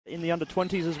in the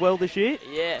under-20s as well this year?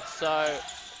 Yeah, so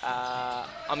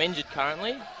I'm injured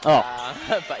currently. Oh.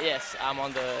 But yes, I'm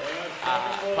on the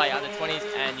play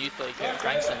under-20s and youth league here at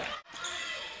Frankston.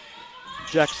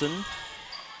 Jackson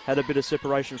had a bit of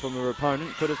separation from her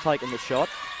opponent, could have taken the shot.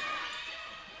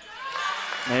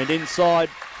 And inside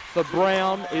for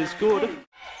Brown is good.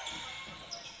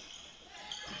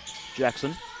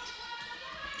 Jackson.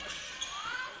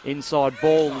 Inside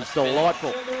ball is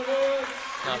delightful.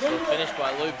 Nice little finish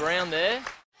by Lou Brown there.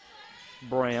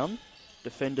 Brown,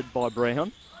 defended by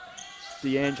Brown.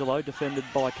 D'Angelo, defended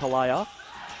by Kayo.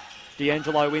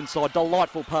 D'Angelo inside,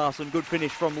 delightful pass and good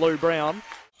finish from Lou Brown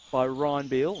by Ryan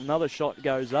Beale. Another shot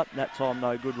goes up, that time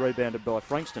no good, rebounded by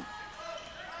Frankston.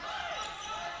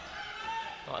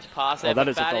 Nice pass there. Oh, that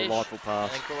is Badish, a delightful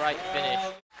pass. And a great finish.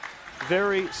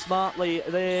 Very smartly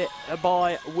there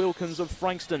by Wilkins of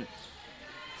Frankston.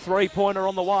 Three-pointer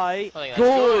on the way.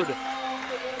 Good.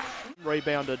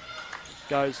 Rebounded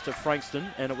goes to Frankston,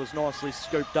 and it was nicely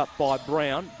scooped up by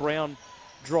Brown. Brown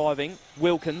driving.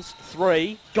 Wilkins,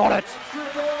 three. Got it.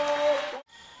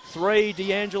 Three,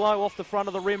 D'Angelo off the front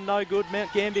of the rim, no good.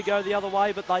 Mount Gambier go the other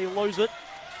way, but they lose it.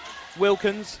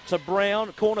 Wilkins to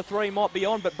Brown. Corner three might be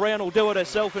on, but Brown will do it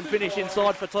herself and finish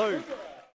inside for two.